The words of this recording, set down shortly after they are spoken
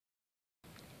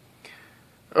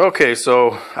Okay,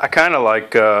 so I kind of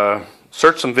like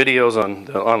searched some videos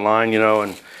online, you know,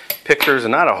 and pictures,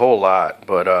 and not a whole lot.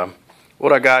 But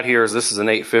what I got here is this is an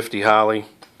 850 Holley.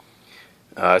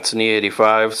 It's an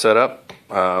E85 setup.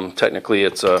 Technically,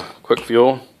 it's a quick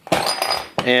fuel.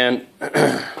 And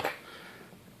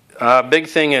big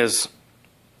thing is,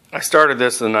 I started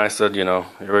this and I said, you know,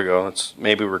 here we go. Let's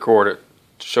maybe record it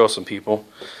to show some people.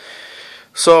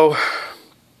 So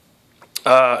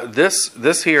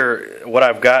this here, what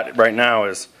I've got right now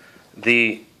is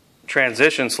the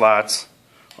transition slots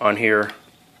on here,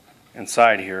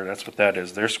 inside here. That's what that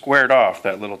is. They're squared off,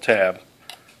 that little tab,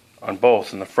 on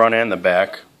both, in the front and the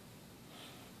back.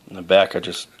 In the back, I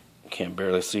just can't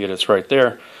barely see it. It's right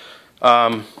there.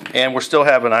 And we're still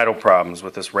having idle problems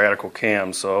with this radical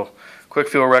cam. So quick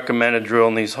fuel recommended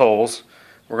drilling these holes.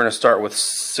 We're going to start with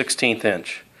 1/16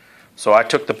 inch. So I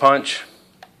took the punch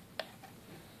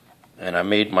and I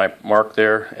made my mark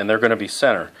there, and they're going to be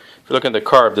center. If you look at the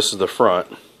carb, this is the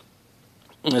front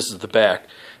and this is the back.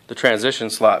 The transition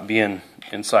slot being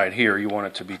inside here, you want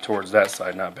it to be towards that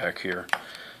side, not back here.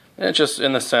 And it's just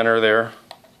in the center there.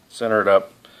 Center it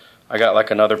up. I got like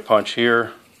another punch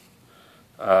here.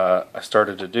 I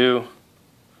started to do,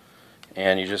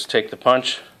 and you just take the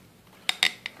punch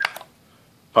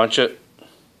it,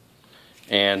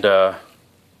 and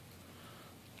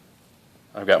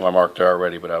I've got my mark there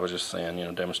already, but I was just saying, you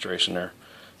know, demonstration there.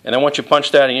 And then once you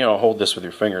punch that, you know, hold this with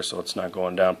your finger so it's not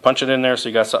going down. Punch it in there so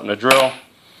you got something to drill.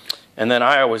 And then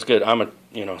I always get,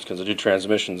 you know, because I do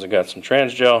transmissions, I got some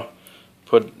trans gel.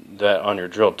 Put that on your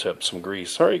drill tip, some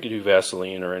grease, or you could do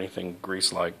Vaseline or anything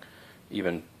grease-like,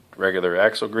 even regular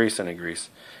axle grease, any grease,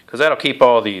 because that'll keep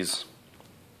all these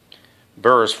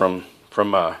burrs from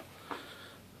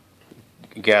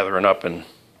gathering up and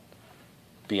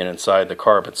being inside the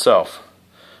carb itself.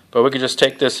 But we could just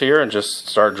take this here and just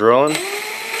start drilling. This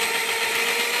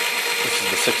is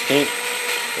the 16th.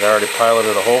 I already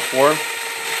piloted a hole for.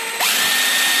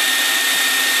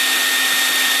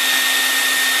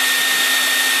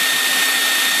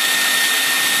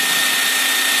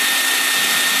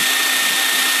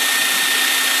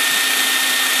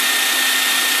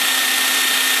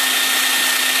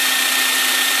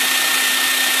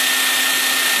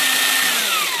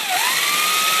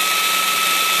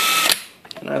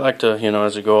 I like to, you know,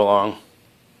 as you go along,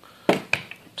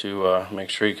 to make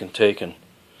sure you can take and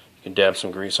you can dab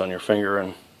some grease on your finger,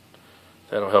 and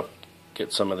that'll help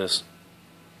get some of this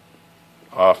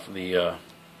off the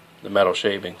metal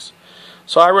shavings.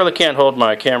 So I really can't hold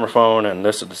my camera phone and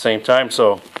this at the same time,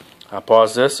 so I'll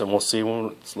pause this and we'll see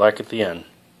what it's like at the end.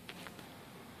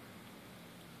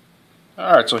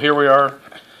 Alright, so here we are,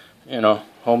 you know, a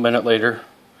whole minute later.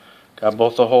 Got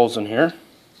both the holes in here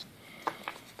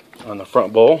on the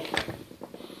front bowl,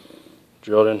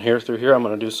 drilled in here through here. I'm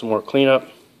going to do some more cleanup,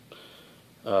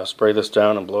 spray this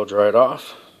down and blow dry it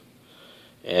off,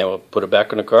 and we'll put it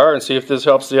back in the car and see if this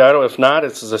helps the idle. If not,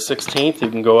 this is a 16th. You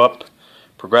can go up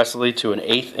progressively to an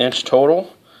 1/8 inch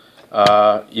total.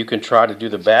 You can try to do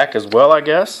the back as well, I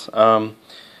guess.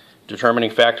 Determining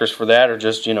factors for that are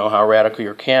just, you know, how radical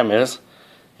your cam is,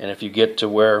 and if you get to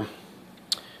where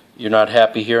you're not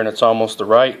happy here and it's almost the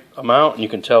right amount and you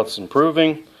can tell it's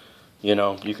improving, you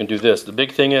know, you can do this. The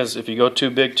big thing is, if you go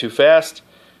too big too fast,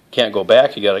 can't go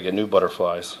back. You got to get new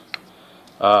butterflies.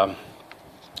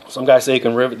 Some guys say you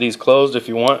can rivet these closed if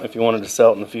you want, if you wanted to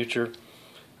sell it in the future.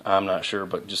 I'm not sure,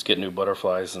 but just get new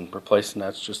butterflies, and replacing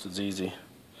that's just as easy.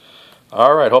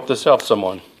 Alright, hope this helps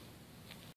someone.